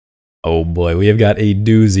Oh boy, we have got a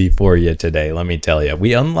doozy for you today, let me tell you.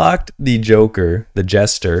 We unlocked the Joker, the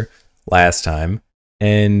Jester, last time,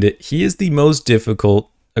 and he is the most difficult,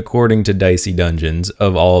 according to Dicey Dungeons,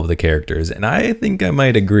 of all of the characters, and I think I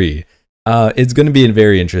might agree. It's going to be a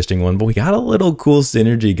very interesting one, but we got a little cool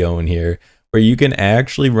synergy going here, where you can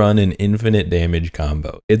actually run an infinite damage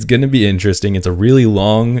combo. It's going to be interesting. It's a really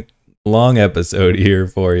long episode here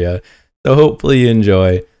for you, so hopefully you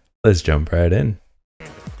enjoy. Let's jump right in.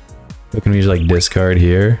 So can we just like discard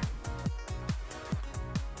here?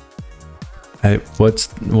 What's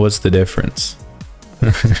the difference?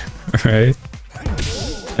 Right?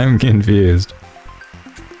 I'm confused.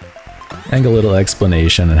 I think a little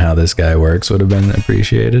explanation on how this guy works would have been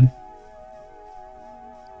appreciated.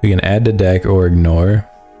 We can add to deck or ignore.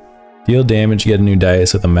 Deal damage, get a new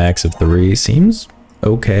dice with a max of 3. Seems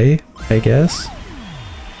okay, I guess.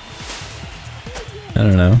 I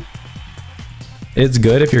don't know. It's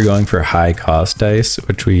good if you're going for high cost dice,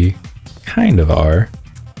 which we kind of are.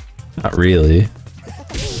 Not really.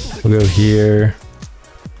 We'll go here,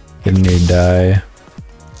 get a new die,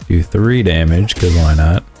 do 3 damage, because why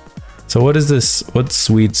not? So what is this? What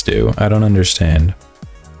sweets do? I don't understand.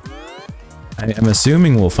 I'm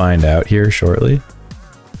assuming we'll find out here shortly.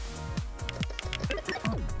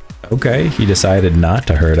 Okay, he decided not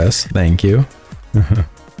to hurt us. Thank you.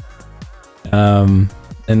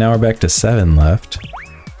 And now we're back to 7 left.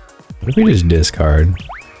 What if we just discard?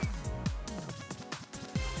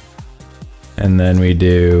 And then we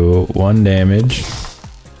do 1 damage.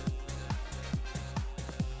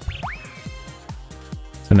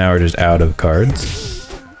 So now we're just out of cards.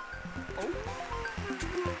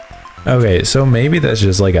 Okay, so maybe that's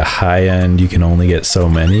just like a high end, you can only get so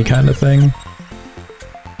many kind of thing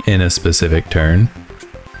in a specific turn.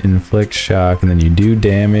 Inflict shock, and then you do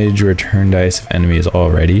damage, return dice if enemy is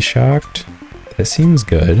already shocked. That seems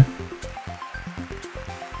good.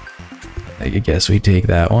 I guess we take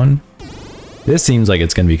that one. This seems like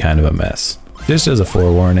it's gonna be kind of a mess. Just as a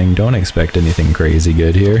forewarning, don't expect anything crazy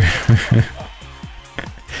good here.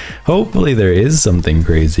 Hopefully there is something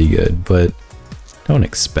crazy good, but don't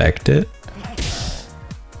expect it.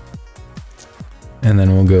 And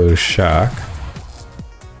then we'll go shock.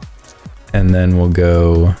 And then we'll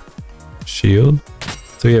go shield.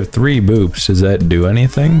 So we have 3 boops. Does that do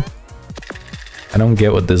anything? I don't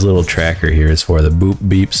get what this little tracker here is for. The boop,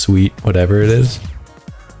 beep, sweet, whatever it is.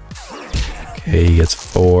 Okay, he gets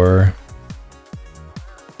 4.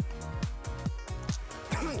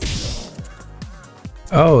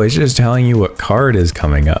 Oh, it's just telling you what card is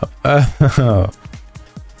coming up. Oh.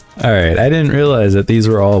 Alright, I didn't realize that these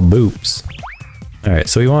were all boops. Alright,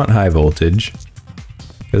 so we want high voltage.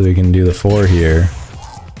 Because we can do the 4 here.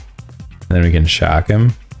 And then we can shock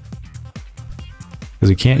him. Because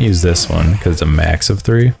we can't use this one, because it's a max of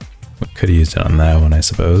 3. We could have used it on that one, I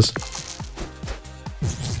suppose.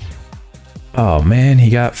 Oh man, he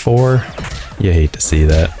got 4. You hate to see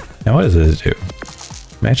that. Now what does this do?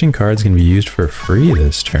 Matching cards can be used for free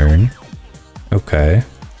this turn. Okay.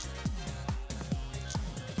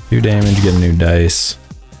 2 damage, get a new dice.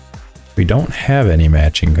 We don't have any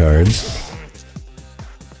matching cards.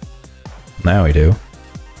 Now we do.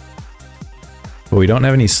 But we don't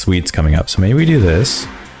have any sweets coming up, so maybe we do this.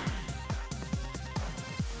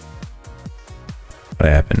 What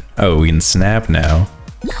happened? Oh, we can snap now.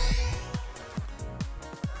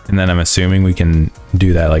 And then I'm assuming we can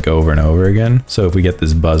do that like over and over again. So if we get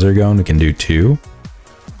this buzzer going, we can do 2.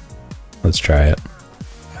 Let's try it.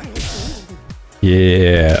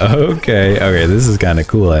 Yeah, okay. Okay, this is kind of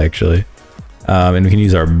cool actually. And we can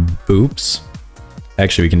use our boops.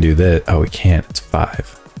 Actually, we can do this. Oh, we can't. It's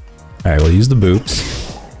 5. All right, we'll use the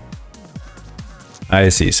boops. I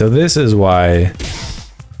see. So this is why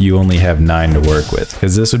you only have 9 to work with,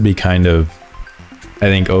 because this would be kind of, I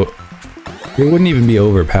think, oh, it wouldn't even be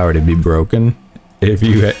overpowered. It'd be broken if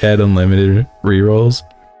you had unlimited rerolls.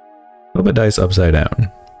 Flip a dice upside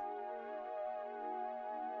down.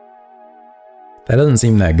 That doesn't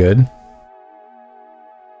seem that good.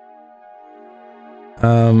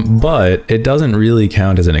 But it doesn't really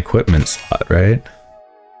count as an equipment slot, right?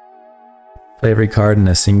 Play every card in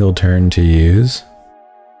a single turn to use.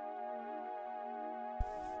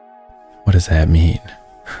 What does that mean?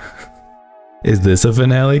 Is this a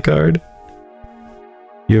finale card?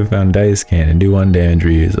 You have found dice cannon. Do 1 damage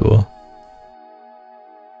reusable.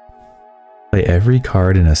 Play every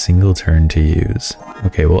card in a single turn to use.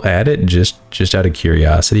 Okay, we'll add it just out of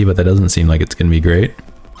curiosity, but that doesn't seem like it's gonna be great.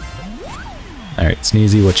 Alright,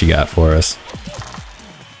 Sneezy, what you got for us?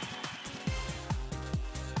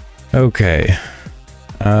 Okay.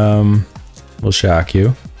 We'll shock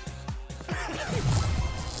you.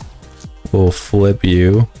 We'll flip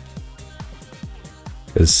you.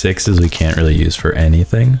 Because 6s we can't really use for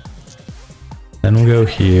anything. Then we'll go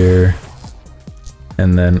here.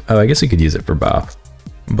 And then, oh, I guess we could use it for bop.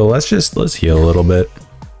 But let's heal a little bit.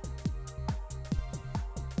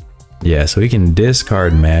 Yeah, so we can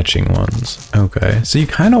discard matching ones. Okay, so you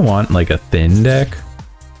kind of want like a thin deck,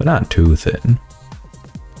 but not too thin.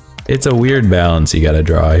 It's a weird balance you gotta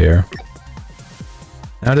draw here.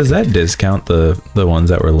 Now, does that discount the ones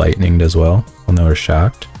that were lightninged as well when they were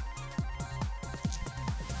shocked?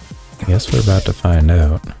 I guess we're about to find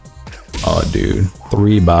out. Oh, dude,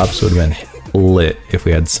 3 bops would have been lit if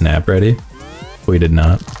we had snap ready. We did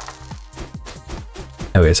not.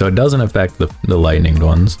 Okay, so it doesn't affect the lightninged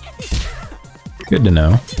ones. Good to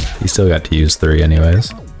know. You still got to use 3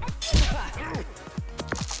 anyways.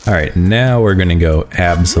 Alright, now we're gonna go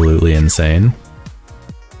absolutely insane.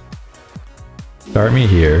 Start me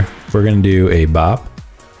here. We're gonna do a bop.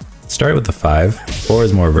 Start with the 5. 4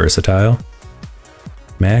 is more versatile.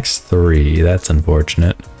 Max 3, that's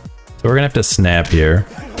unfortunate. So we're gonna have to snap here.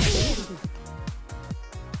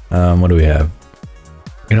 What do we have?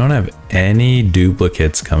 We don't have any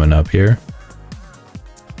duplicates coming up here.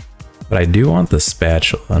 But I do want the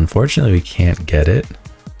spatula. Unfortunately, we can't get it.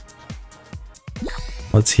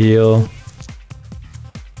 Let's heal.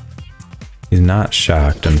 He's not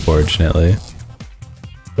shocked, unfortunately.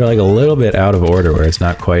 They're like a little bit out of order where it's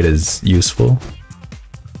not quite as useful.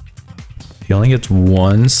 He only gets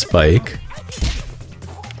 1 spike.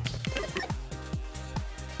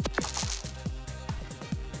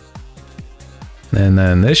 And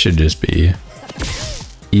then this should just be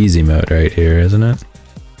easy mode right here, isn't it?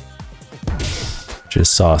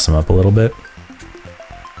 Just sauce him up a little bit.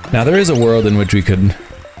 Now there is a world in which we could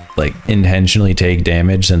like intentionally take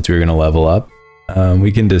damage since we were gonna level up.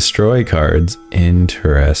 We can destroy cards.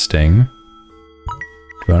 Interesting. Do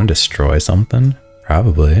you want to destroy something?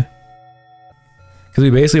 Probably. Because we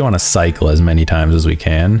basically want to cycle as many times as we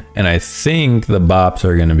can. And I think the bops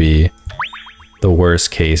are gonna be the worst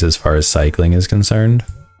case as far as cycling is concerned.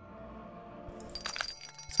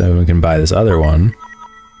 So we can buy this other one.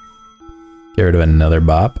 Get rid of another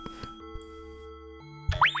bop.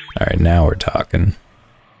 Alright, now we're talking.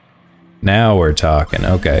 Now we're talking,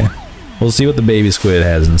 okay. We'll see what the baby squid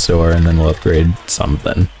has in store and then we'll upgrade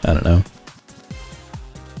something. I don't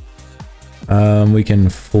know. We can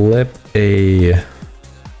flip a...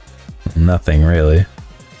 nothing really.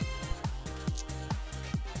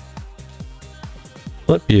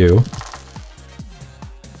 Flip you.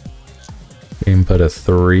 We can put a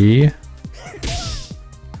 3.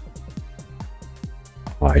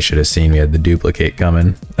 Oh, I should have seen we had the duplicate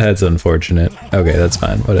coming. That's unfortunate. Okay, that's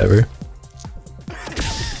fine, whatever.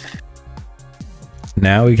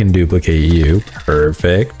 Now we can duplicate you.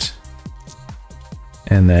 Perfect.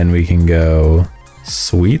 And then we can go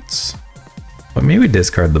sweets. But maybe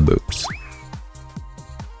discard the boops.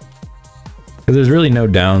 Because there's really no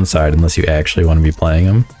downside unless you actually want to be playing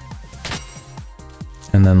them.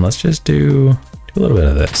 And then let's just do a little bit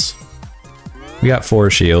of this. We got 4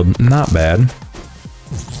 shield, not bad.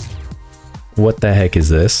 What the heck is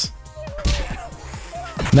this?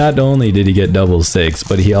 Not only did he get double 6,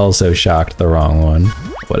 but he also shocked the wrong one.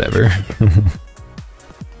 Whatever.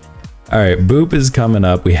 Alright, boop is coming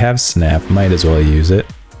up. We have snap, might as well use it.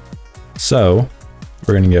 So,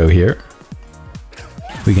 we're gonna go here.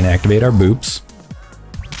 We can activate our boops.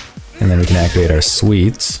 And then we can activate our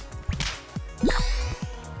sweets.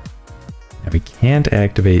 Now we can't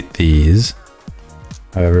activate these.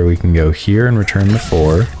 However, we can go here and return the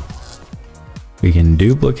 4. We can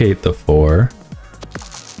duplicate the 4.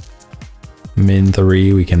 Min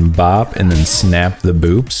 3, we can bop and then snap the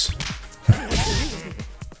boops.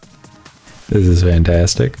 This is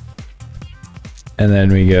fantastic. And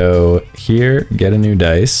then we go here, get a new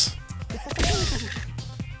dice.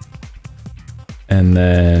 And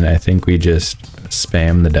then I think we just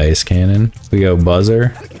spam the dice cannon. We go buzzer.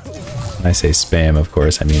 When I say spam, of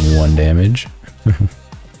course, I mean 1 damage.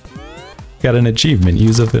 Got an achievement,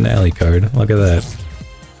 use a finale card. Look at that.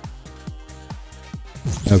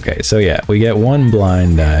 Okay, so yeah, we get 1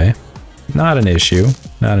 blind die. Not an issue.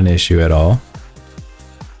 Not an issue at all.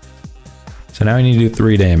 So now we need to do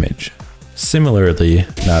 3 damage. Similarly,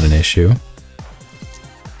 not an issue.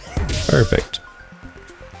 Perfect.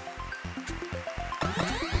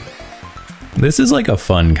 This is like a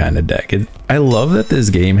fun kind of deck. I love that this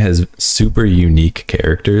game has super unique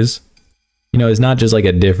characters. You know, it's not just like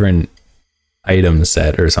a different item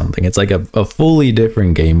set or something. It's like a fully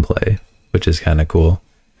different gameplay, which is kind of cool.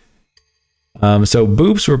 So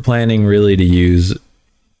boops we're planning really to use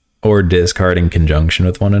or discard in conjunction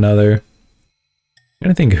with one another.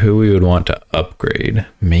 trying to think who we would want to upgrade.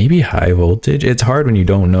 Maybe high voltage. It's hard when you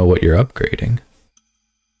don't know what you're upgrading.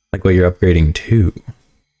 Like what you're upgrading to.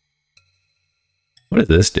 What does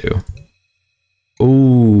this do?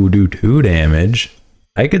 Ooh, do 2 damage.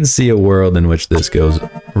 I could see a world in which this goes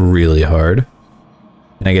really hard.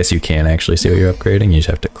 And I guess you can actually see what you're upgrading. You just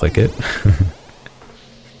have to click it.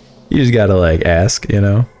 You just gotta like ask, you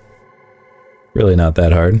know? Really not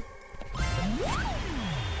that hard.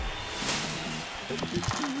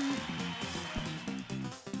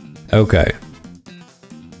 Okay.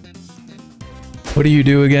 What do you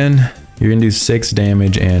do again? You're gonna do 6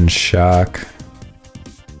 damage and shock.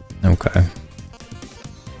 Okay.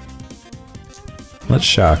 Let's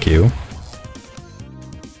shock you.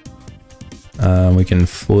 We can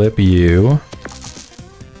flip you.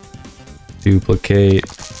 Duplicate.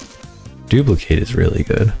 Duplicate is really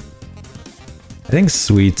good. I think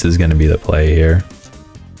sweets is gonna be the play here.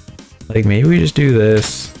 Like maybe we just do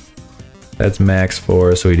this. That's max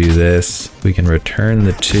 4, so we do this. We can return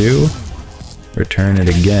the 2. Return it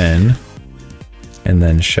again. And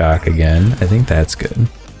then shock again. I think that's good.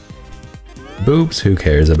 Boops, who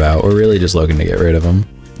cares about? We're really just looking to get rid of them.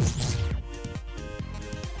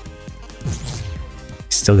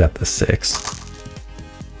 Still got the 6.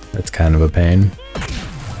 That's kind of a pain.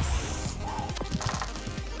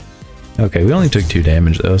 Okay, we only took 2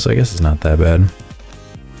 damage though, so I guess it's not that bad.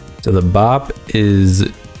 So the bop is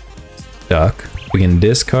stuck. We can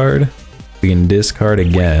discard. We can discard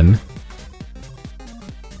again.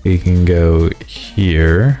 We can go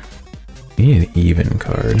here. We need an even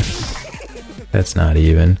card. That's not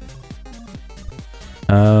even.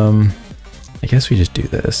 I guess we just do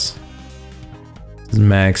this. This is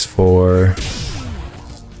max 4.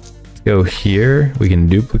 Let's go here. We can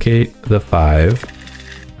duplicate the 5.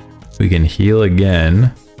 We can heal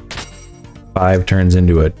again. 5 turns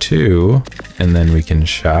into a 2, and then we can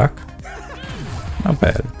shock. Not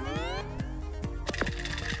bad.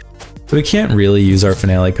 So we can't really use our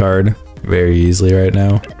finale card very easily right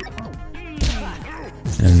now.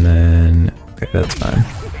 And then, okay, that's fine.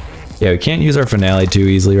 Yeah, we can't use our finale too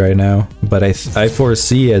easily right now, but I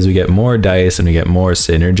foresee as we get more dice and we get more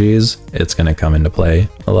synergies, it's gonna come into play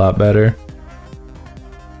a lot better.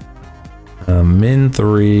 Min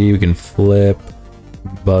 3, we can flip,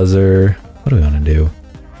 buzzer. What do we want to do?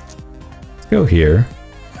 Let's go here.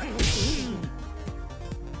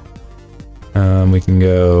 We can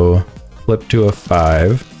go flip to a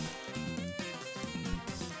 5.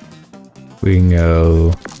 We can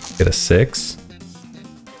go get a 6.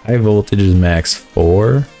 High voltage is max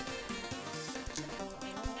 4.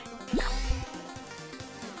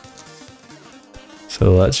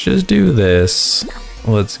 So let's just do this.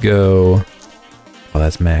 Let's go. Oh,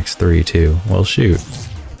 that's max 3 too. Well, shoot.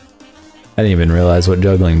 I didn't even realize what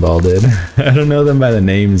juggling ball did. I don't know them by the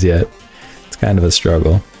names yet. It's kind of a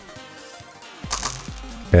struggle.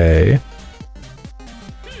 Okay.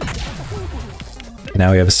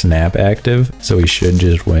 Now we have a snap active, so we should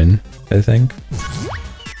just win, I think.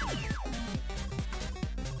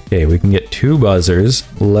 Okay, we can get 2 buzzers.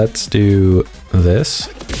 Let's do this.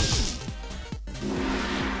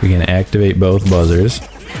 We can activate both buzzers.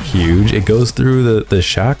 Huge. It goes through the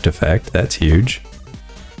shocked effect. That's huge.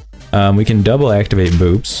 We can double activate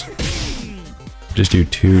boops. Just do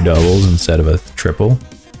 2 doubles instead of a triple.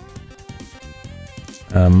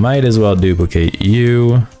 Might as well duplicate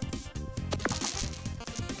you.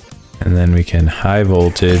 And then we can high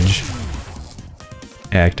voltage.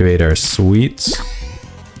 Activate our sweets.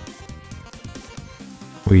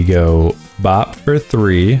 We go bop for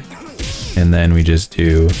 3. And then we just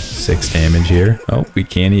do 6 damage here. Oh, we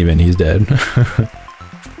can't even. He's dead.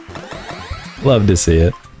 Love to see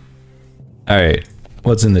it. Alright,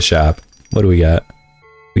 what's in the shop? What do we got?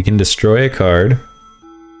 We can destroy a card.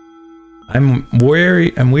 I'm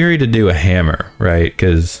wary to do a hammer, right?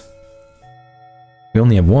 Because we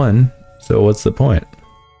only have 1, so what's the point?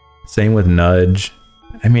 Same with nudge.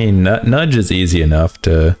 I mean, nudge is easy enough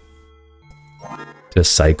to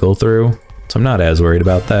cycle through, so I'm not as worried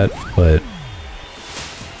about that, but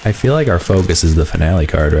I feel like our focus is the finale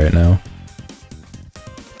card right now.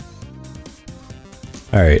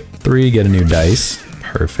 Alright, 3, get a new dice.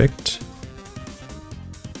 Perfect.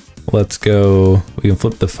 Let's go, we can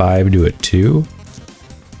flip the 5 to a 2.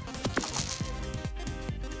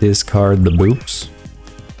 Discard the boops.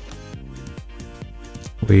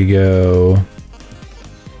 We go,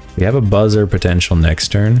 we have a buzzer potential next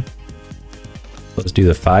turn. Let's do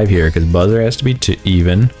the 5 here, because buzzer has to be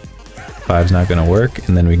even. 5's not gonna work,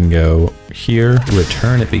 and then we can go here,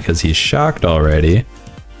 return it because he's shocked already.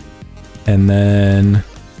 And then,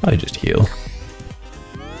 probably just heal.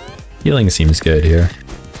 Healing seems good here.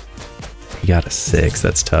 He got a 6,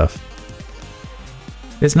 that's tough.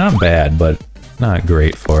 It's not bad, but not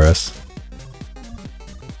great for us.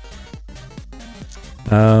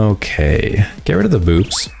 Okay, get rid of the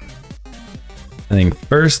boops. I think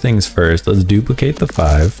first things first, let's duplicate the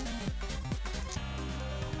 5.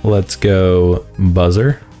 Let's go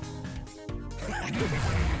buzzer.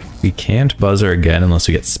 We can't buzzer again unless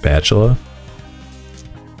we get spatula.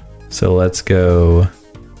 So let's go...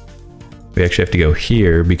 We actually have to go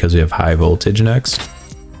here because we have high voltage next.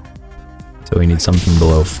 So we need something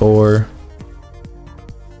below 4.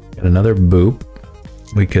 Got another boop.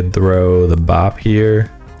 We could throw the bop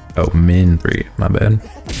here. Oh, min 3, my bad.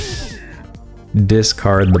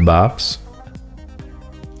 Discard the bops.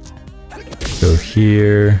 Go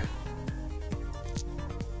here.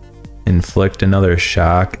 Inflict another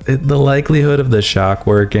shock. The likelihood of the shock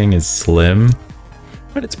working is slim,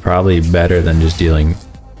 but it's probably better than just dealing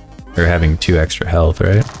or having 2 extra health,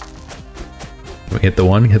 right? We hit the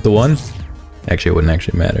 1, hit the 1. Actually, it wouldn't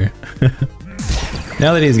actually matter.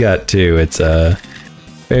 Now that he's got 2, it's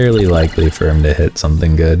fairly likely for him to hit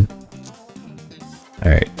something good.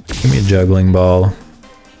 Alright, give me a juggling ball.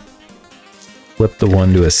 Flip the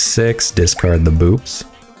 1 to a 6, discard the boops.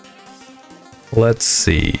 Let's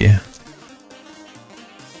see.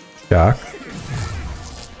 Shock.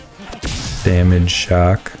 Damage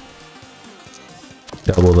shock.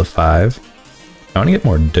 Double the 5. I want to get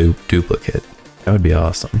more duplicate. That would be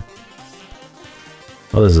awesome.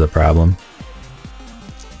 Well, this is a problem.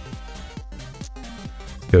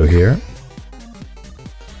 Go here.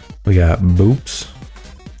 We got boops.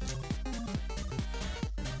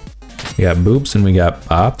 We got boops and we got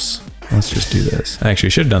bops. Let's just do this. Actually,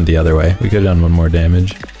 we should have done it the other way. We could have done 1 more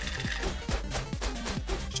damage.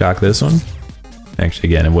 Shock this one. Actually,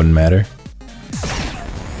 again, it wouldn't matter.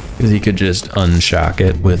 Because he could just unshock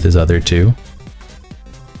it with his other 2.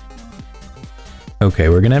 Okay,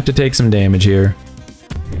 we're gonna have to take some damage here.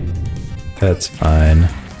 That's fine.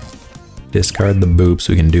 Discard the boops,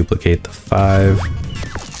 we can duplicate the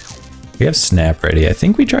 5. We have snap ready. I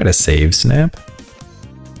think we try to save snap.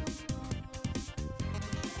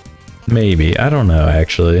 Maybe, I don't know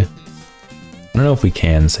actually. I don't know if we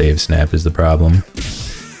can save snap is the problem.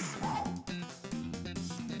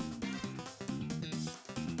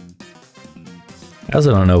 I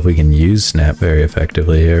also don't know if we can use snap very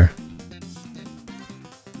effectively here.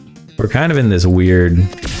 We're kind of in this weird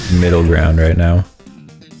middle ground right now.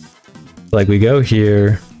 Like we go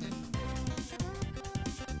here,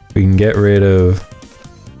 we can get rid of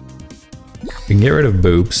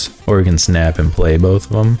boops, or we can snap and play both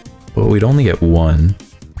of them, but we'd only get 1,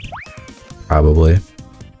 probably.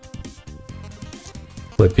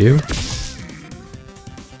 Flip you.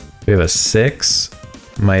 We have a 6.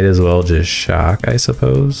 Might as well just shock, I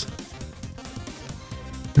suppose.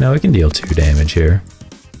 No, we can deal 2 damage here.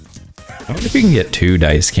 I wonder if you can get 2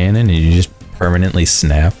 dice cannon and you just permanently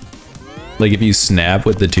snap. Like if you snap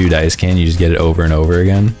with the 2 dice cannon, you just get it over and over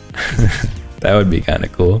again. That would be kind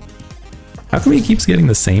of cool. How come he keeps getting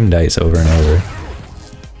the same dice over and over?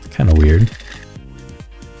 It's kind of weird.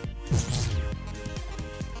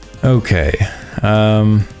 Okay.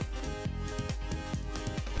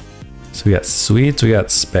 So we got sweets, we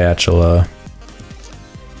got spatula.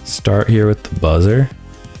 Start here with the buzzer.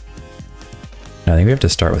 I think we have to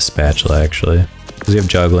start with spatula actually. Because we have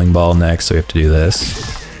juggling ball next, so we have to do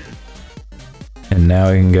this. And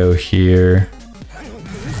now we can go here.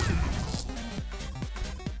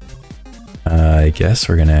 I guess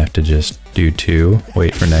we're gonna have to just do 2,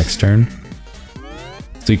 wait for next turn.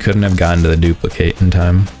 So we couldn't have gotten to the duplicate in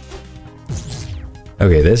time.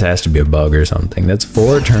 Okay, this has to be a bug or something. That's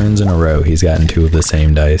 4 turns in a row he's gotten 2 of the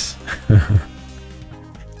same dice.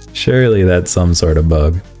 Surely that's some sort of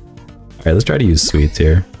bug. Alright, let's try to use sweets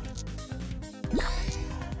here.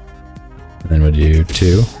 And then we'll do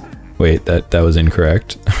 2. Wait, that was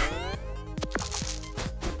incorrect.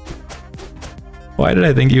 Why did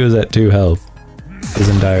I think he was at 2 health this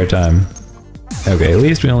entire time? Okay, at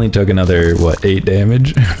least we only took another, what, 8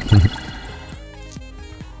 damage?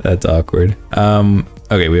 That's awkward.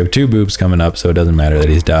 Okay, we have 2 boops coming up, so it doesn't matter that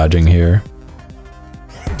he's dodging here.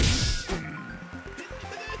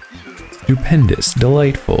 Stupendous,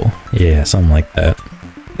 delightful. Yeah, something like that.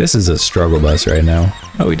 This is a struggle bus right now.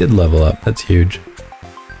 Oh, we did level up. That's huge.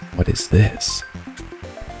 What is this?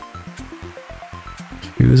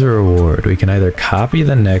 Choose a reward. We can either copy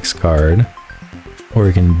the next card, or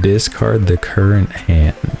we can discard the current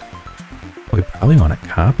hand. We probably want to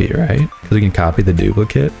copy, right? Because we can copy the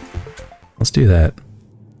duplicate. Let's do that.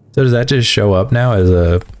 So does that just show up now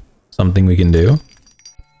as something we can do?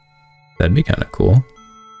 That'd be kind of cool.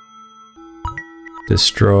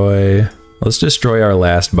 Destroy. Let's destroy our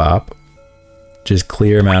last bop. Just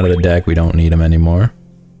clear them out of the deck. We don't need them anymore.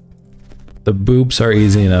 The boops are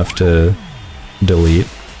easy enough to delete.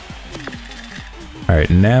 Alright,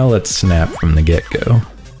 now let's snap from the get-go.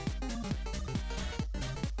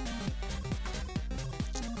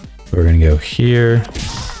 We're gonna go here.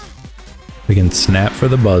 We can snap for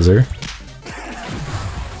the buzzer.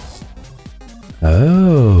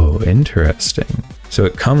 Oh, interesting. So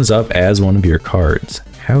it comes up as one of your cards.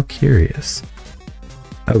 How curious.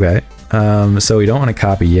 Okay, so we don't want to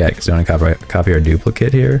copy yet because we want to copy our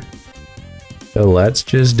duplicate here. So let's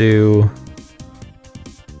just do...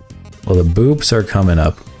 Well, the boops are coming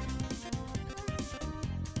up.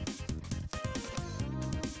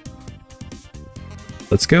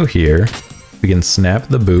 Let's go here. We can snap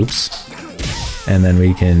the boops, and then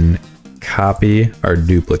we can copy our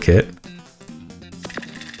duplicate.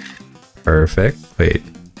 Perfect. Wait.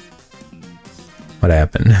 What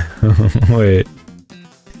happened? Wait.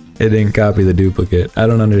 It didn't copy the duplicate. I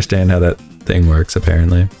don't understand how that thing works,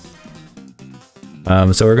 apparently.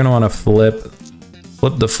 So we're gonna want to flip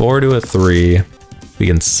the 4 to a 3. We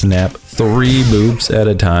can snap 3 boops at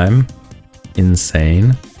a time.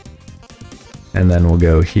 Insane. And then we'll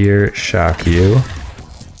go here, shock you.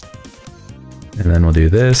 And then we'll do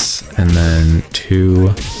this, and then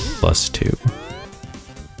 2 plus 2.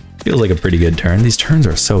 Feels like a pretty good turn. These turns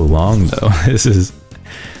are so long though. This is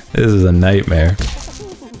a nightmare.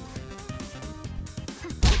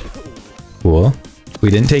 Cool.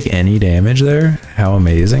 We didn't take any damage there. How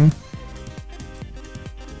amazing.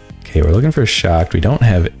 Okay, we're looking for shocked. We don't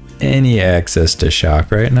have any access to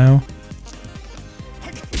shock right now.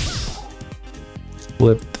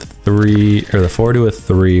 Flip the 3 or the 4 to a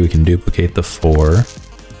 3. We can duplicate the 4.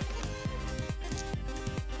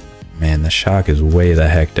 Man, the shock is way the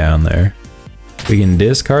heck down there. We can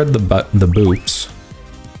discard the boops.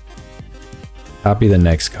 Copy the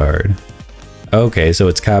next card. Okay, so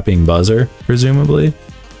it's copying buzzer, presumably.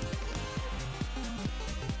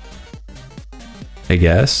 I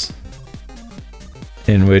guess.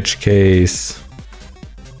 In which case...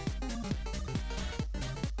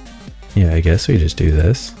 Yeah, I guess we just do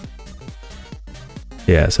this.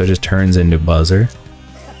 Yeah, so it just turns into buzzer.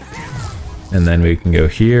 And then we can go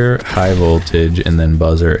here, high voltage, and then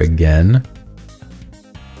buzzer again.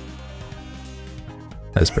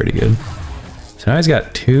 That's pretty good. So now he's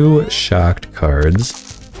got 2 shocked cards.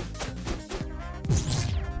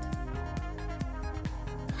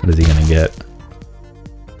 What is he gonna get?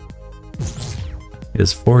 He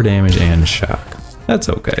has 4 damage and shock. That's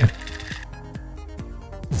okay.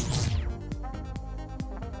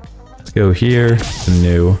 Let's go here,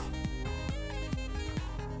 new.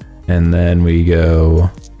 And then we go...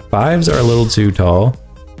 5s are a little too tall.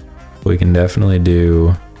 We can definitely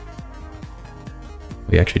do...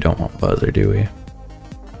 We actually don't want buzzer, do we?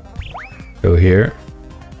 Go here.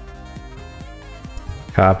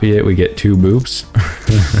 Copy it, we get 2 boops.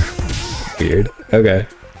 Weird. Okay.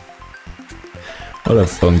 What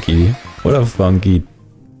a funky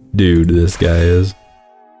dude this guy is.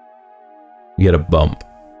 You get a bump.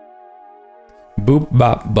 Boop,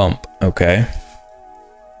 bop, bump. Okay.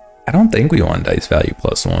 I don't think we want dice value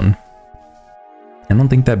 +1. I don't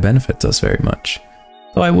think that benefits us very much.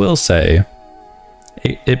 Though I will say,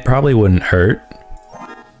 it probably wouldn't hurt.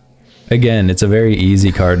 Again, it's a very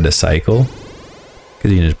easy card to cycle,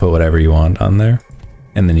 because you can just put whatever you want on there,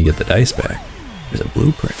 and then you get the dice back. There's a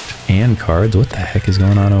blueprint and cards. What the heck is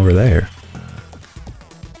going on over there?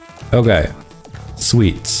 Okay,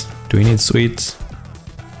 sweets. Do we need sweets?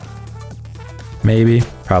 Maybe,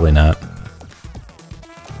 probably not.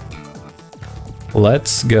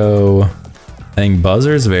 Let's go. I think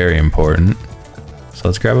buzzer is very important, so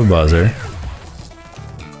let's grab a buzzer.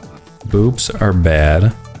 Boops are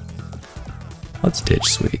bad. Let's ditch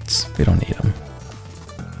sweets. We don't need them.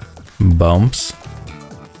 Bumps.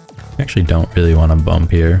 I actually don't really want to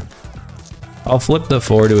bump here. I'll flip the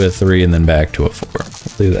 4 to a 3 and then back to a 4.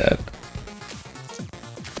 We'll do that.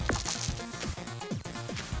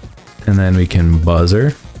 And then we can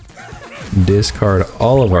buzzer. Discard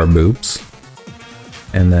all of our boops.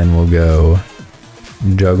 And then we'll go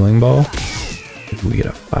juggling ball. We get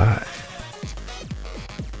a 5.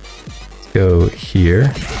 Let's go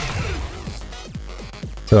here.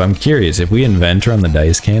 So I'm curious, if we inventor on the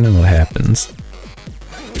dice cannon, what happens?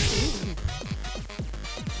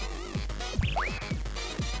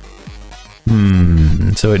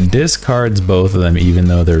 So it discards both of them even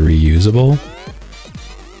though they're reusable.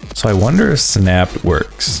 So I wonder if snap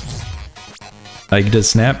works. Like, does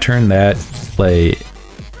snap turn that play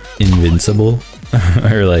invincible?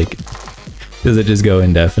 Or like, does it just go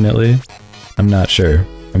indefinitely? I'm not sure.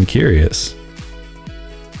 I'm curious.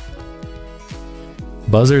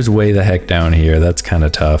 Buzzer's way the heck down here. That's kind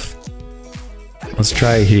of tough. Let's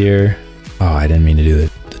try here. Oh, I didn't mean to do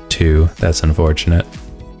the 2. That's unfortunate.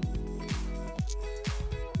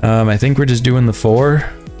 I think we're just doing the 4,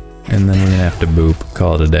 and then we're gonna have to boop.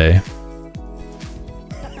 Call it a day.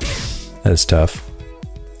 That's tough.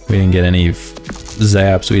 We didn't get any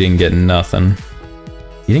zaps. We didn't get nothing.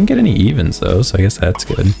 You didn't get any evens though, so I guess that's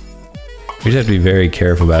good. We just have to be very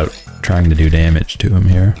careful about trying to do damage to him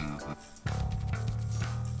here.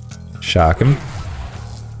 Shock him.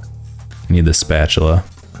 We need the spatula.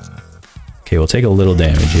 Okay, we'll take a little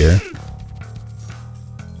damage here.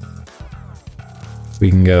 We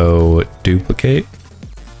can go duplicate.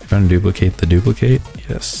 Trying to duplicate the duplicate?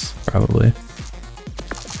 Yes, probably.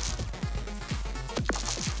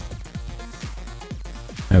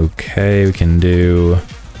 Okay, we can do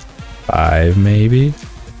 5 maybe.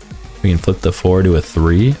 We can flip the 4 to a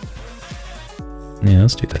 3. Yeah,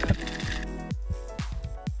 let's do that.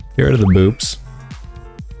 Get rid of the boops.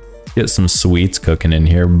 Get some sweets cooking in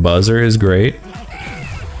here. Buzzer is great.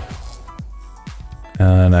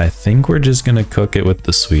 And I think we're just gonna cook it with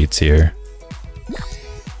the sweets here.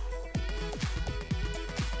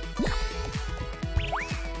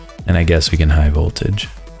 And I guess we can high voltage.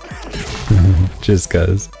 Just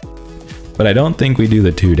cuz. But I don't think we do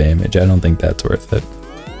the 2 damage. I don't think that's worth it.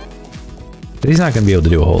 But he's not gonna be able to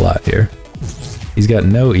do a whole lot here. He's got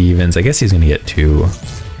no evens. I guess he's gonna get 2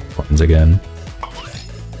 ones again.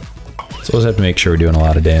 So we'll just have to make sure we're doing a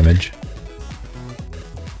lot of damage.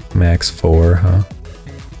 Max 4, huh?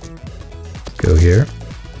 Let's go here.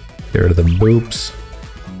 Get rid of the boops.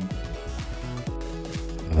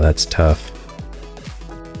 Oh, that's tough.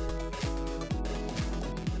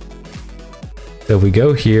 So if we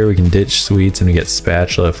go here, we can ditch sweets and we get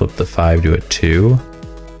spatula, flip the 5 to a 2.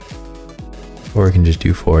 Or we can just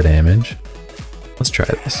do 4 damage. Let's try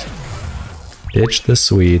this. Ditch the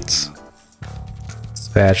sweets.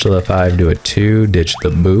 Spatula 5 to a 2, ditch the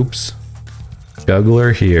boops.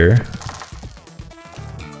 Juggler here.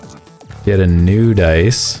 Get a new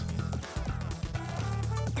dice.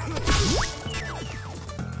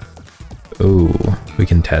 Ooh, we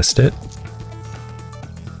can test it.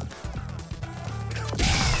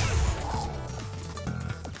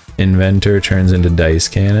 Inventor turns into dice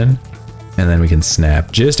cannon. And then we can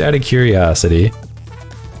snap, just out of curiosity.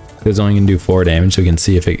 It's only gonna do 4 damage, so we can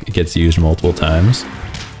see if it gets used multiple times.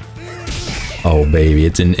 Oh baby,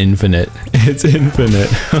 it's an infinite. It's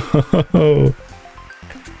infinite.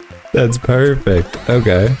 That's perfect.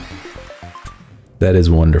 Okay. That is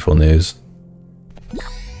wonderful news.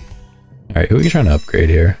 Alright, who are we trying to upgrade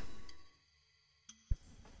here?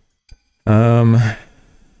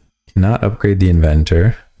 Cannot upgrade the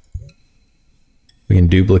inventor. We can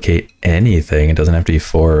duplicate anything. It doesn't have to be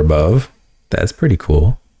 4 or above. That's pretty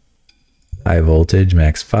cool. High voltage,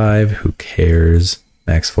 max 5. Who cares?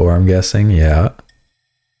 Max 4, I'm guessing. Yeah.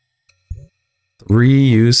 3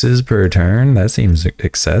 uses per turn? That seems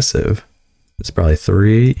excessive. It's probably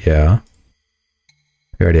 3. Yeah.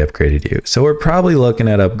 We already upgraded you. So we're probably looking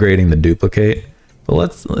at upgrading the duplicate.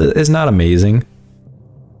 But it's not amazing.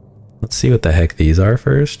 Let's see what the heck these are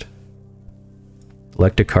first.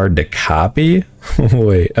 Select a card to copy?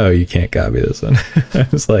 Wait, oh, you can't copy this one. I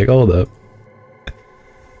was like, hold up.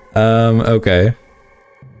 Okay.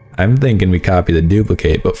 I'm thinking we copy the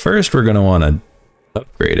duplicate, but first we're gonna want to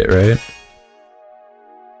upgrade it, right?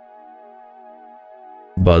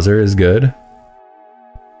 Buzzer is good.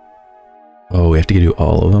 Oh, we have to do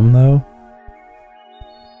all of them though?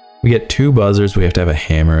 We get 2 buzzers, we have to have a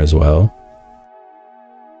hammer as well.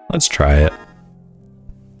 Let's try it.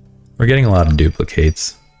 We're getting a lot of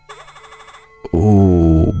duplicates.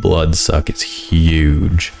 Ooh, Bloodsuck is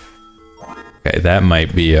huge. Okay, that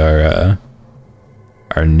might be our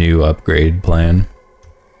new upgrade plan.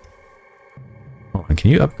 Hold on,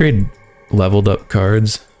 can you upgrade leveled up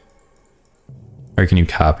cards? Or can you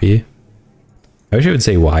copy? I wish it would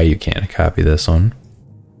say why you can't copy this one.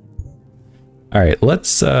 Alright,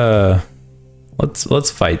 let's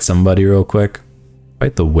fight somebody real quick.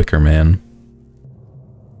 Fight the Wicker Man.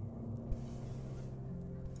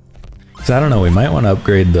 So I don't know, we might want to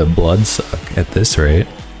upgrade the Bloodsuck at this rate.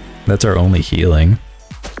 That's our only healing.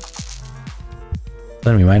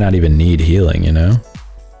 Then we might not even need healing, you know?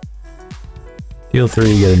 Heal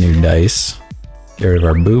 3, get a new dice. Get rid of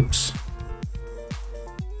our boops.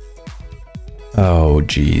 Oh,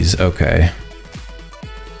 geez, okay.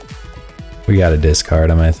 We gotta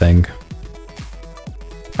discard them, I think.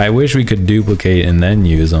 I wish we could duplicate and then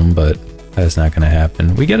use them, but that's not gonna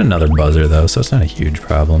happen. We get another buzzer though, so it's not a huge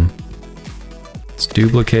problem. Let's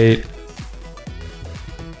duplicate.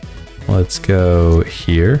 Let's go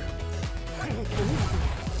here.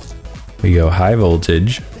 We go high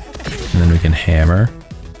voltage, and then we can hammer.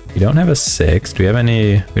 We don't have a 6. Do we have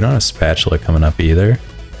any? We don't have a spatula coming up either.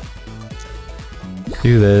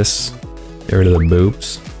 Do this. Get rid of the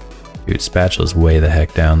boops. Dude, spatula's way the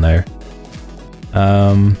heck down there.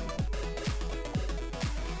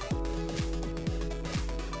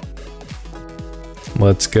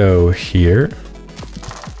 Let's go here.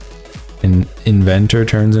 Inventor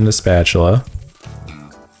turns into spatula.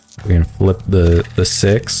 We can flip the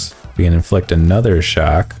 6. We can inflict another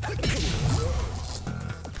shock.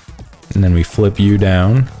 And then we flip you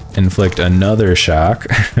down, inflict another shock.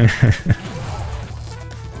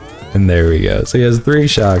 And there we go. So he has 3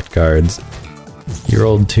 shocked cards. He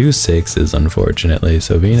rolled 2 6s, unfortunately,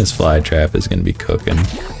 so Venus Flytrap is going to be cooking.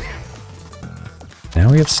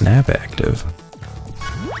 Now we have Snap active.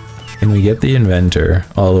 Can we get the Inventor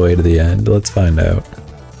all the way to the end? Let's find out.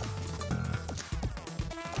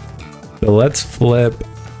 So let's flip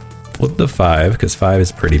the 5, because 5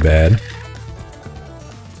 is pretty bad.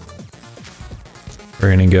 We're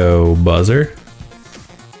gonna go Buzzer.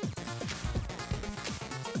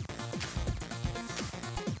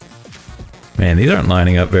 Man, these aren't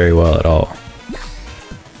lining up very well at all.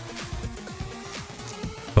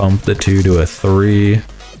 Bump the 2 to a 3.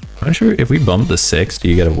 I'm not sure if we bump the 6, do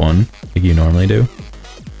you get a 1 like you normally do?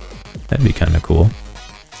 That'd be kind of cool.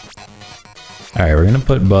 Alright, we're gonna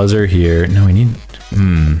put Buzzer here. No, we need...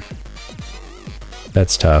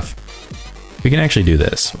 That's tough. We can actually do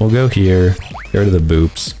this. We'll go here, get rid of the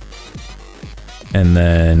boops, and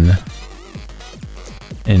then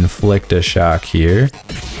inflict a shock here.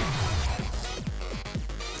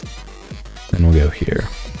 Then we'll go here.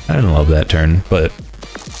 I didn't love that turn, but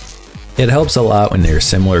it helps a lot when your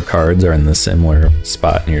similar cards are in the similar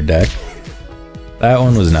spot in your deck. That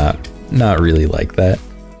one was not really like that.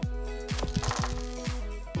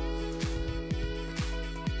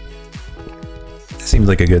 Seems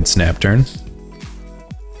like a good snap turn.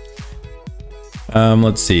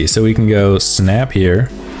 Let's see. So we can go snap here.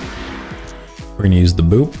 We're gonna use the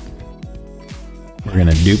boop. We're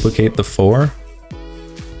gonna duplicate the 4.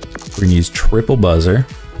 We're gonna use triple buzzer.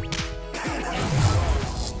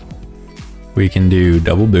 We can do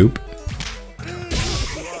double boop.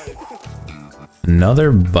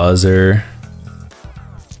 Another buzzer.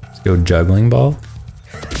 Let's go juggling ball.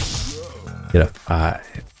 Get a 5.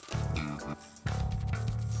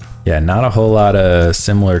 Yeah, not a whole lot of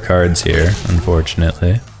similar cards here,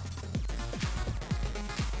 unfortunately.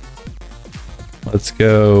 Let's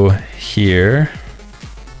go here.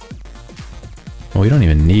 Well, we don't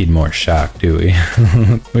even need more shock, do we?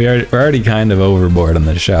 We're already kind of overboard on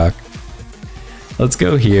the shock. Let's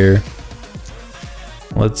go here.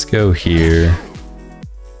 Let's go here.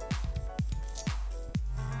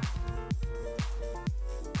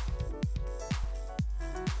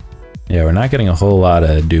 Yeah, we're not getting a whole lot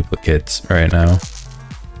of duplicates right now.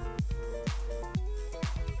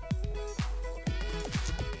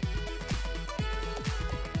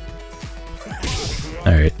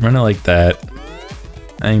 Alright, run it like that.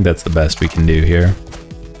 I think that's the best we can do here.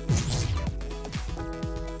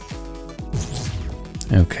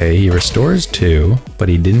 Okay, he restores 2, but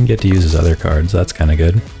he didn't get to use his other cards. That's kind of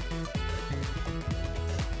good.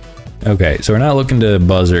 Okay, so we're not looking to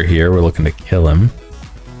buzzer here. We're looking to kill him.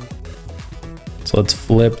 So let's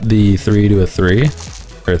flip the 3 to a 3,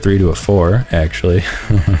 or 3 to a 4, actually.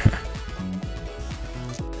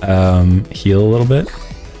 Heal a little bit.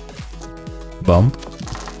 Bump.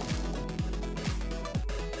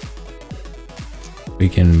 We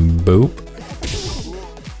can boop.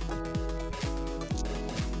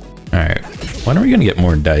 Alright, when are we gonna get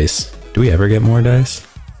more dice? Do we ever get more dice?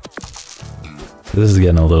 This is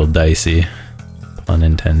getting a little dicey, pun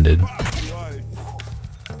intended.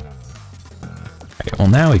 Well,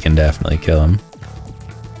 now we can definitely kill him.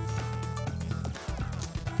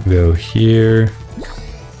 Go here.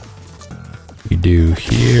 We do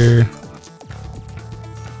here.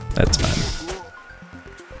 That's fine.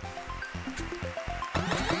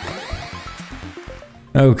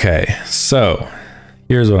 Okay, so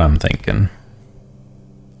here's what I'm thinking.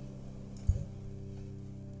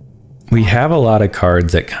 We have a lot of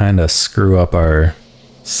cards that kind of screw up our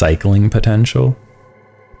cycling potential.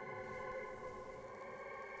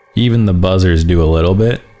 Even the buzzers do a little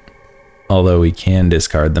bit, although we can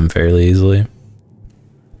discard them fairly easily.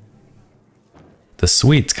 The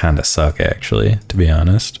sweets kind of suck, actually, to be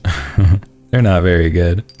honest. They're not very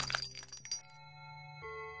good.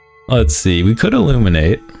 Let's see, we could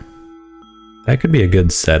illuminate. That could be a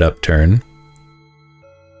good setup turn.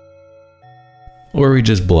 Or we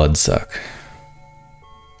just blood suck.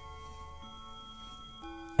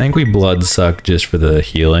 think we blood suck just for the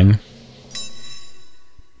healing.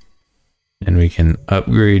 And we can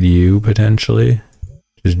upgrade you potentially.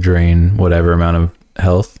 Just drain whatever amount of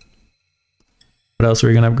health. What else are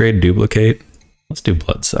we gonna upgrade? Duplicate? Let's do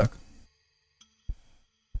blood suck.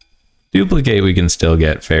 Duplicate we can still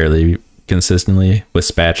get fairly consistently, with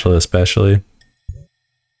spatula especially.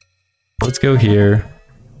 Let's go here.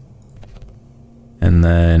 And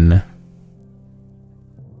then...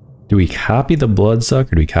 do we copy the blood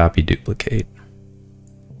suck or do we copy duplicate?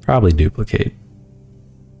 Probably duplicate.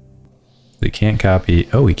 We can't copy...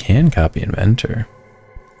 oh, we can copy inventor.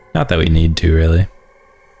 Not that we need to, really.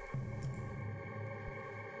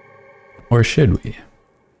 Or should we?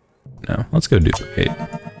 No, let's go duplicate.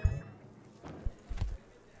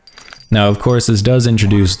 Now, of course, this does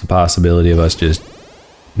introduce the possibility of us just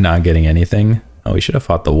not getting anything. Oh, we should have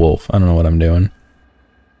fought the wolf. I don't know what I'm doing.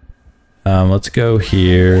 Let's go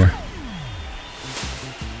here.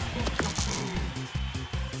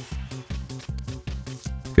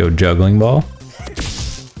 Go juggling ball.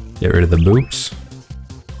 Get rid of the boops.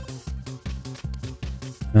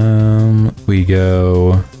 We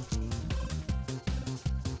go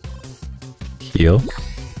heal.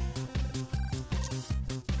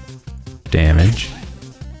 Damage.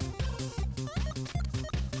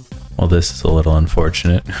 Well, this is a little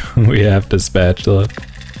unfortunate. We have to spatula.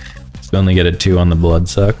 We only get a 2 on the blood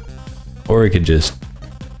suck. Or we could just...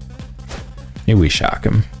 maybe we shock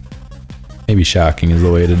him. Maybe shocking is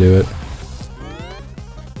the way to do it.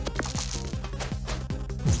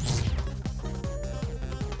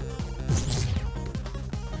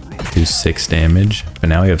 Do 6 damage. But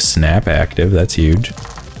now we have snap active. That's huge.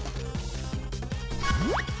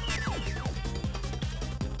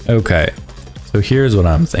 Okay. So here's what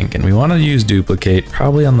I'm thinking. We want to use duplicate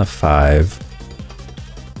probably on the 5.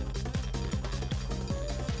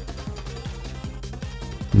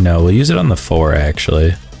 No, we'll use it on the 4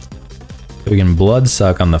 actually. We can blood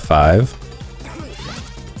suck on the 5.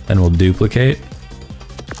 Then we'll duplicate.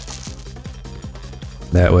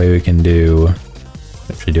 That way we can do...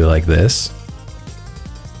 actually do it like this.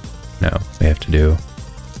 No, we have to do...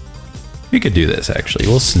 we could do this actually.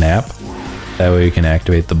 We'll snap. That way we can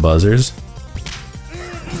activate the buzzers.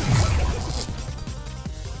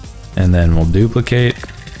 And then we'll duplicate.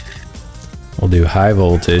 We'll do high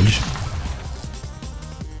voltage.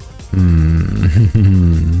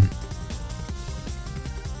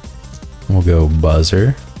 We'll go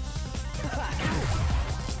buzzer.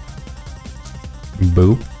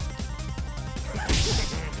 Boop.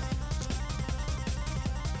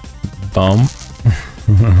 Bump.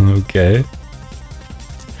 Okay.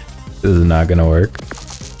 This is not gonna work.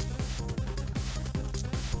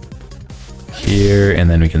 Here, and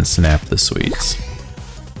then we can snap the sweets.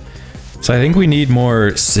 So I think we need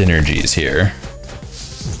more synergies here.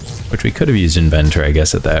 Which we could have used inventor, I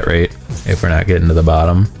guess, at that rate, if we're not getting to the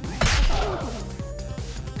bottom.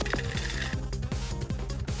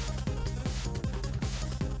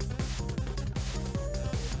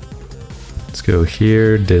 Let's go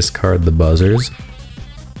here, discard the buzzers.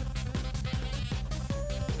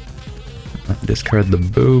 Discard the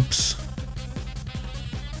boops.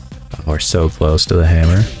 Oh, we're so close to the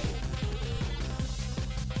hammer.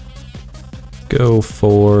 Go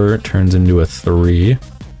 4, turns into a 3.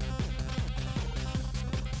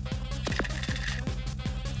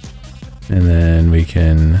 And then we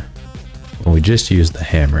can... well, we just used the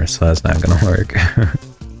hammer, so that's not gonna work.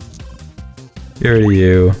 Get rid of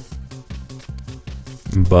you.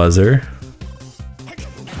 Buzzer.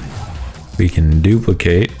 We can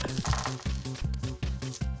duplicate.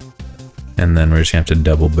 And then we're just gonna have to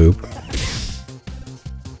double boop.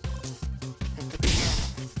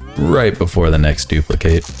 Right before the next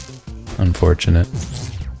duplicate. Unfortunate.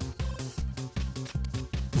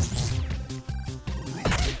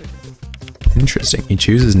 Interesting, he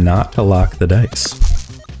chooses not to lock the dice.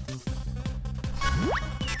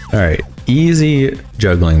 Alright, easy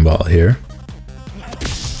juggling ball here.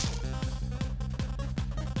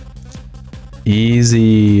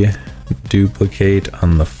 Easy duplicate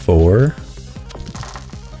on the 4.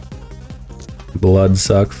 Blood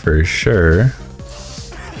suck for sure.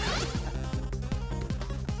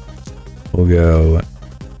 We'll go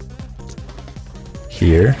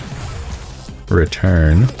here.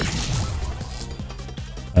 Return.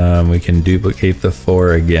 We can duplicate the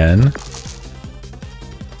 4 again.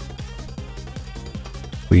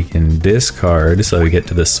 We can discard so we get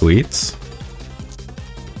to the sweets.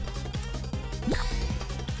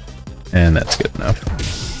 And that's good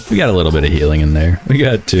enough. We got a little bit of healing in there. We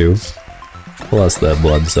got 2. Plus the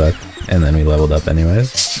blood suck. And then we leveled up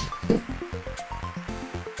anyways.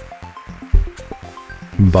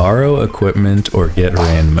 Borrow equipment or get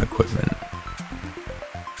random equipment.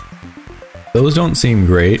 Those don't seem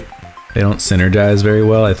great. They don't synergize very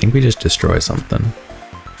well. I think we just destroy something.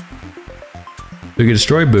 We could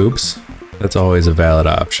destroy Boops. That's always a valid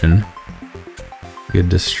option. We could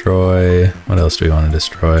destroy... What else do we want to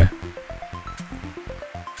destroy?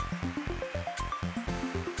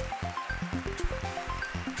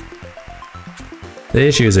 The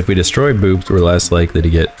issue is if we destroy Boops, we're less likely to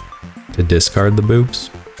get to discard the Boops.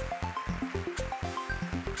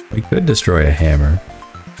 We could destroy a hammer.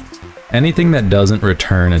 Anything that doesn't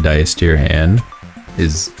return a dice to your hand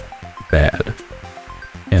is bad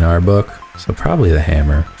in our book, so probably the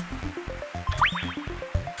hammer.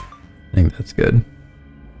 I think that's good.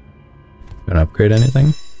 Gonna upgrade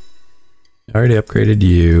anything? I already upgraded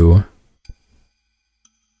you.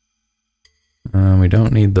 We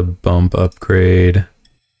don't need the bump upgrade.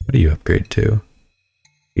 What do you upgrade to? You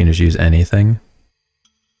can just use anything.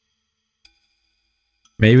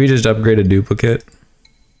 Maybe just upgrade a duplicate.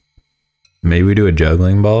 Maybe we do a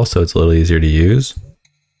juggling ball so it's a little easier to use.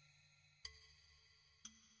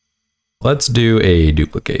 Let's do a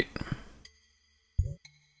duplicate.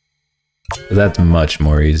 That's much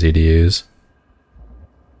more easy to use.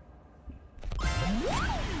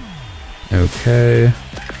 Okay.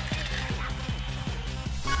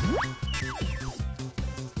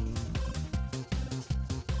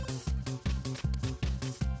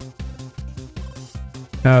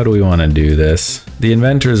 How do we want to do this? The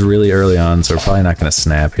inventor is really early on, so we're probably not going to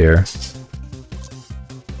snap here.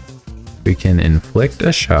 We can inflict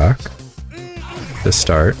a shock to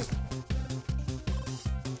start.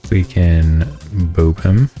 We can boop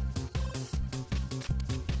him.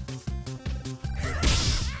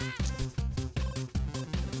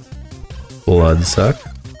 Blood suck.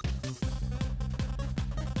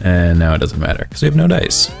 And now it doesn't matter because we have no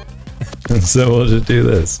dice. So we'll just do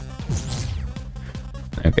this.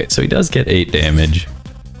 Okay, so he does get 8 damage.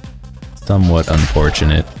 Somewhat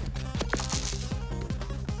unfortunate.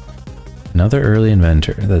 Another early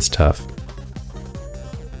inventor. That's tough.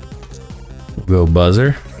 We'll go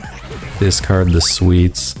buzzer. Discard the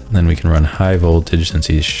sweets. Then we can run high voltage since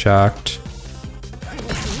he's shocked.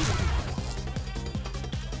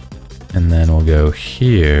 And then we'll go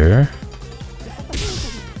here.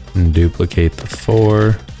 And duplicate the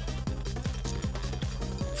 4.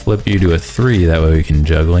 Flip you to a 3, that way we can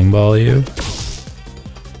juggling ball you.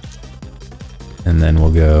 And then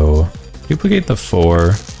we'll go duplicate the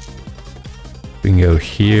 4. We can go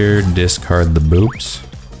here, discard the boops.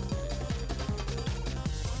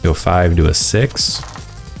 Go 5 to a 6.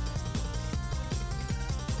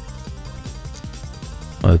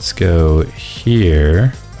 Let's go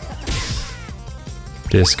here.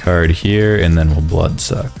 Discard here, and then we'll blood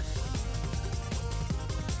suck.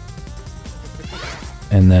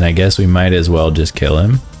 And then I guess we might as well just kill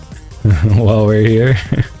him while we're here.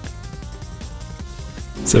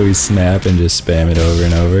 So we snap and just spam it over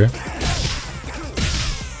and over.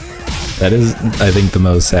 That is, I think, the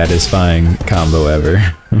most satisfying combo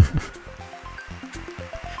ever.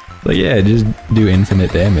 But yeah, just do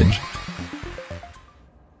infinite damage.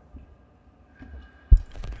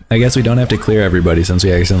 I guess we don't have to clear everybody since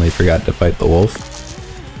we accidentally forgot to fight the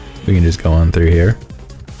wolf. We can just go on through here.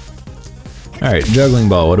 Alright, juggling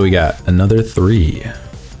ball, what do we got? Another 3.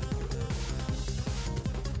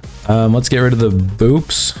 Let's get rid of the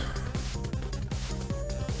boops.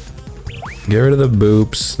 Get rid of the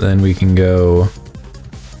boops, then we can go...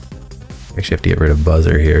 Actually have to get rid of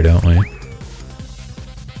buzzer here, don't we?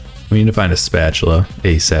 We need to find a spatula,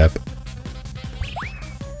 ASAP.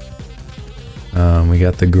 We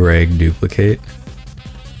got the Greg duplicate.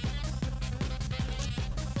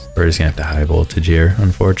 We're just gonna have to high voltage here,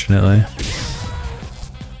 unfortunately.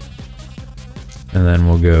 And then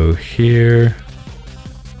we'll go here.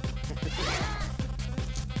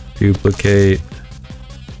 Duplicate.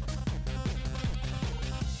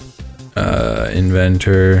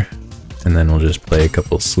 Inventor. And then we'll just play a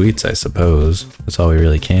couple sweets, I suppose. That's all we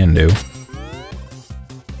really can do.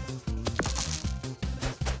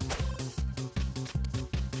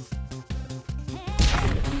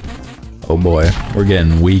 Oh boy, we're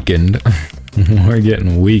getting weakened. We're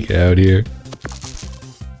getting weak out here.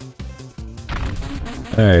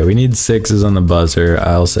 Alright, we need 6s on the buzzer.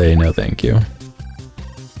 I'll say no thank you.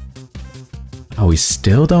 Oh, we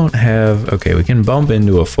still don't have... Okay, we can bump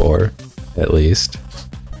into a 4, at least.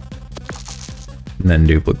 And then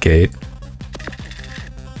duplicate.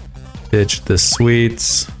 Pitch the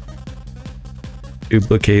sweets.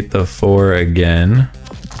 Duplicate the 4 again.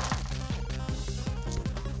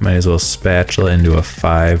 Might as well spatula into a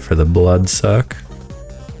 5 for the blood suck.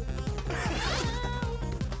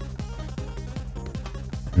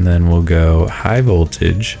 And then we'll go high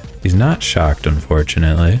voltage. He's not shocked,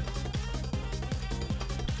 unfortunately.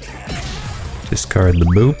 Discard the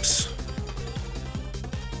boops.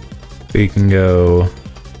 We can go...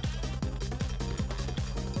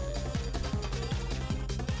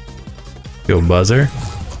 Go buzzer.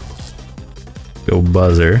 Go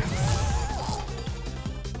buzzer.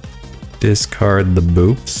 Discard the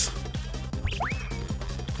boops.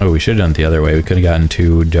 Oh, we should have done it the other way. We could have gotten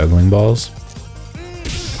 2 juggling balls.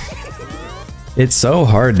 It's so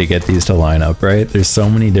hard to get these to line up, right? There's so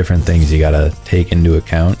many different things you gotta take into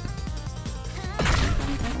account.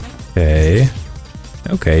 Okay.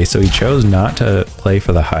 Okay, so he chose not to play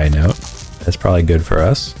for the high note. That's probably good for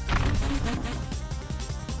us.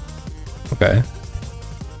 Okay.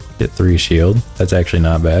 Get 3 shield. That's actually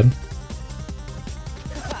not bad.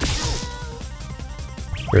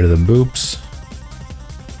 Get rid of the boops.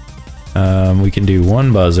 We can do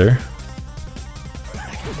 1 buzzer.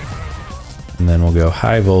 And then we'll go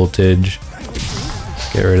high voltage.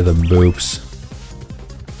 Get rid of the boops.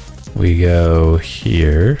 We go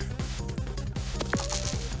here.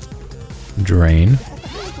 Drain.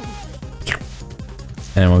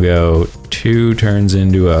 And we'll go 2 turns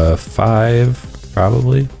into a 5,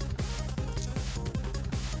 probably.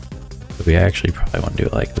 But we actually probably want to do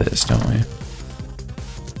it like this, don't we?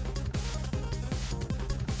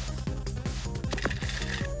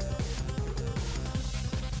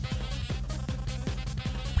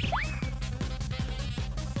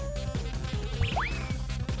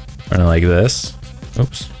 Running like this.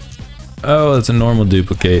 Oops. Oh, it's a normal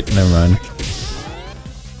duplicate. Never mind.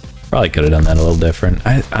 Probably could have done that a little different.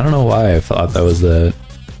 I don't know why I thought that was the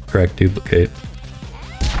correct duplicate.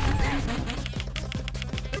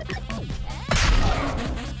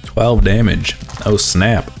 $12 damage. Oh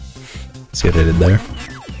snap. See what I did there?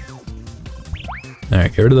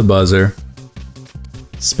 Alright, get rid of the buzzer.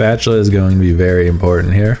 Spatula is going to be very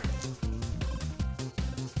important here.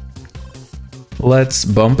 Let's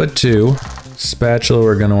bump a 2. Spatula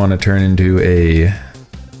we're going to want to turn into a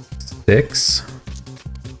 6.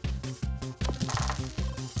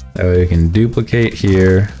 That way we can duplicate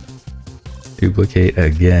here. Duplicate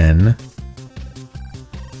again.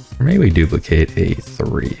 Or maybe we duplicate a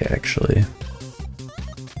 3 actually.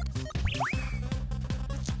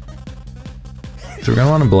 So we're going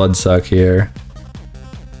to want a blood suck here.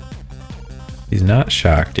 He's not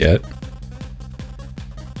shocked yet.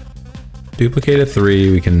 Duplicate a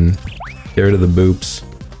 3, we can get rid of the boops.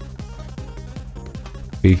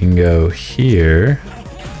 We can go here.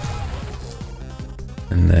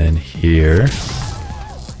 And then here.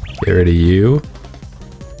 Get rid of you.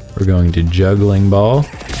 We're going to juggling ball.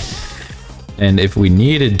 And if we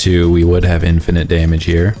needed to, we would have infinite damage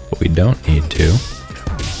here, but we don't need to.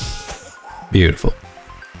 Beautiful.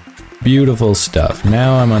 Beautiful stuff.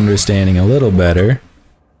 Now I'm understanding a little better.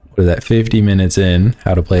 What is that, 50 minutes in,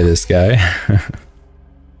 how to play this guy.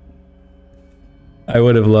 I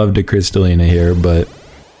would have loved a Crystalina here, but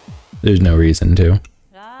there's no reason to.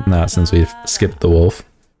 Not since we've skipped the wolf.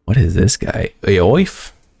 What is this guy?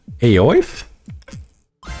 Aoif? Aoif?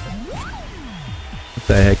 What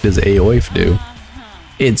the heck does Aoif do?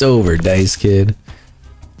 It's over, Dice Kid.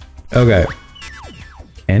 Okay.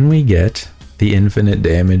 Can we get the infinite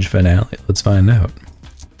damage finale? Let's find out.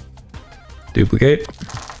 Duplicate.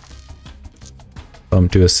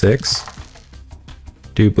 Bump to a 6.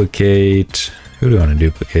 Duplicate. Who do I want to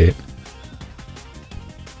duplicate?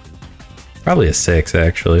 Probably a 6,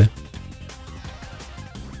 actually.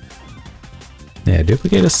 Yeah,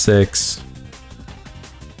 duplicate a 6.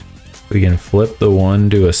 We can flip the 1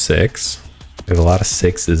 to a 6. We have a lot of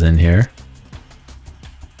 6s in here.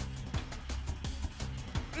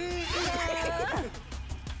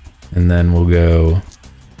 And then we'll go...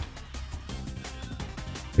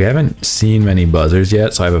 We haven't seen many buzzers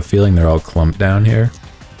yet, so I have a feeling they're all clumped down here.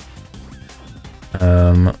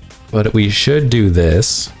 But we should do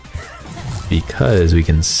this because we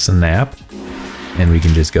can snap and we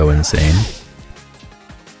can just go insane.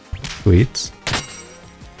 Tweets.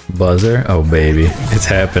 Buzzer. Oh baby, it's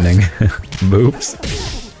happening.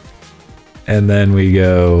 Boops. And then we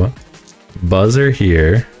go buzzer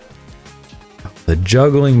here. The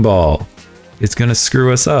juggling ball. It's gonna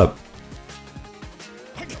screw us up.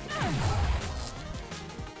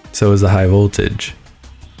 So is the high voltage.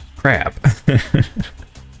 Crap.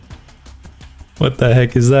 What the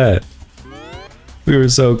heck is that? We were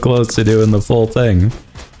so close to doing the full thing.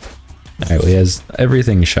 Alright, well, he has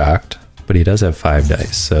everything shocked, but he does have 5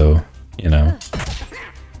 dice, so, you know.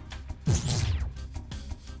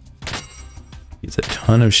 He's a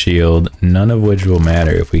ton of shield, none of which will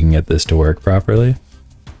matter if we can get this to work properly.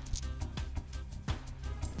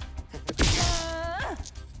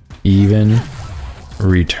 even,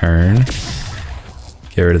 return,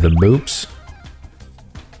 get rid of the boops,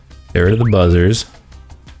 get rid of the buzzers.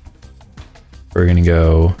 We're gonna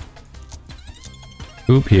go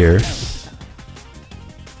boop here,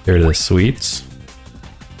 get rid of the sweets.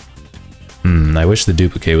 I wish the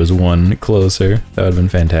duplicate was one closer. That would have been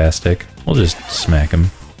fantastic. We'll just smack him.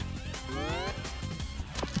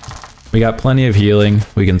 We got plenty of healing.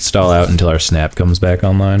 We can stall out until our snap comes back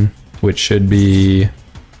online, which should be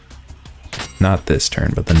not this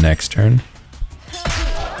turn, but the next turn.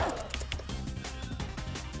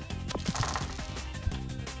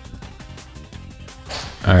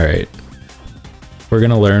 Alright. We're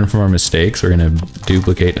gonna learn from our mistakes. We're gonna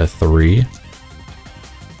duplicate a 3.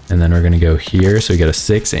 And then we're gonna go here, so we get a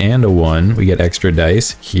 6 and a 1. We get extra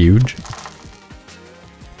dice, huge.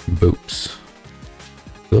 Boops.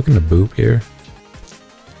 You looking to boop here?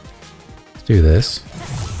 Let's do this.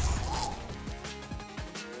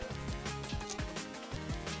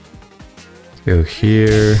 Let's go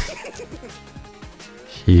here,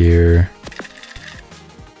 here,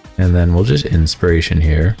 and then we'll just inspiration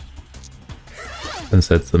here, since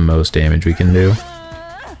that's the most damage we can do.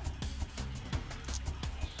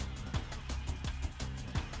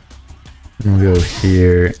 We'll go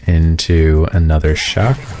here into another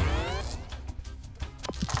shock.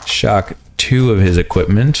 Shock 2 of his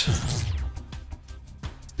equipment.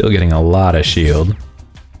 Still getting a lot of shield.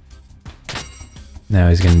 Now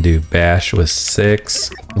he's gonna do bash with 6.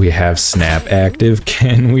 We have snap active.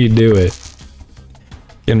 Can we do it?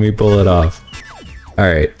 Can we pull it off?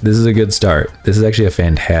 Alright, this is a good start. This is actually a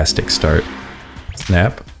fantastic start.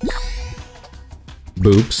 Snap.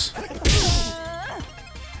 Boops.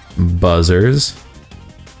 Buzzers.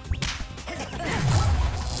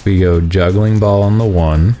 We go juggling ball on the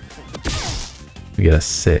 1. We get a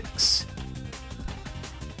 6.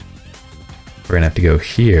 We're gonna have to go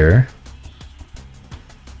here.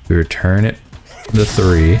 We return it the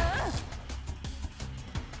 3.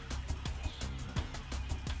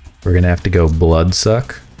 We're gonna have to go blood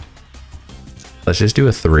suck. Let's just do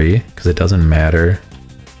a 3 because it doesn't matter.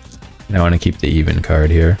 And I want to keep the even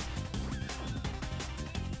card here.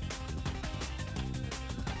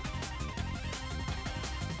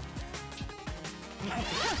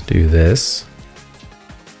 Do this.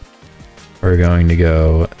 We're going to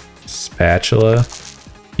go spatula,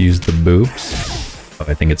 use the boops.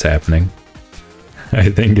 Oh, I think it's happening. I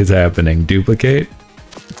think it's happening. Duplicate.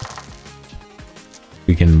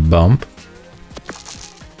 We can bump.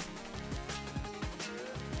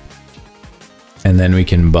 And then we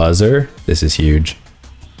can buzzer. This is huge.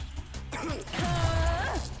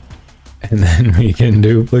 And then we can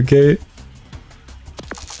duplicate.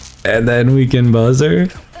 And then we can buzzer.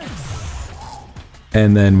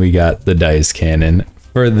 And then we got the dice cannon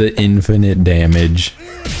for the infinite damage.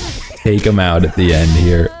 Take them out at the end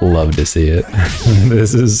here. Love to see it.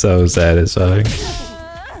 This is so satisfying.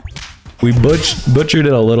 We butchered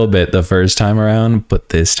it a little bit the first time around, but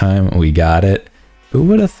this time we got it. Who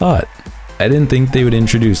would have thought? I didn't think they would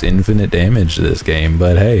introduce infinite damage to this game,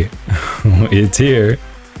 but hey, it's here.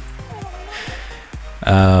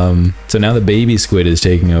 So now the baby squid is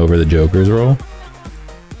taking over the Joker's role.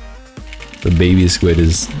 The baby squid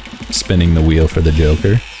is spinning the wheel for the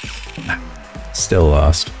Joker. Still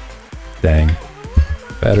lost. Dang.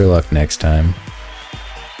 Better luck next time.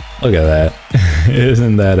 Look at that.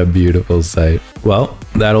 Isn't that a beautiful sight? Well,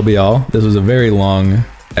 that'll be all. This was a very long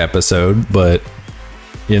episode, but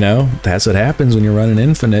you know, that's what happens when you're running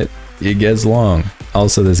infinite. It gets long.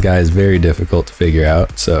 Also, this guy is very difficult to figure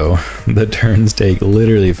out, so the turns take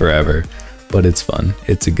literally forever, but it's fun.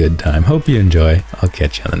 It's a good time. Hope you enjoy. I'll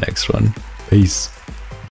catch you on the next one. Peace.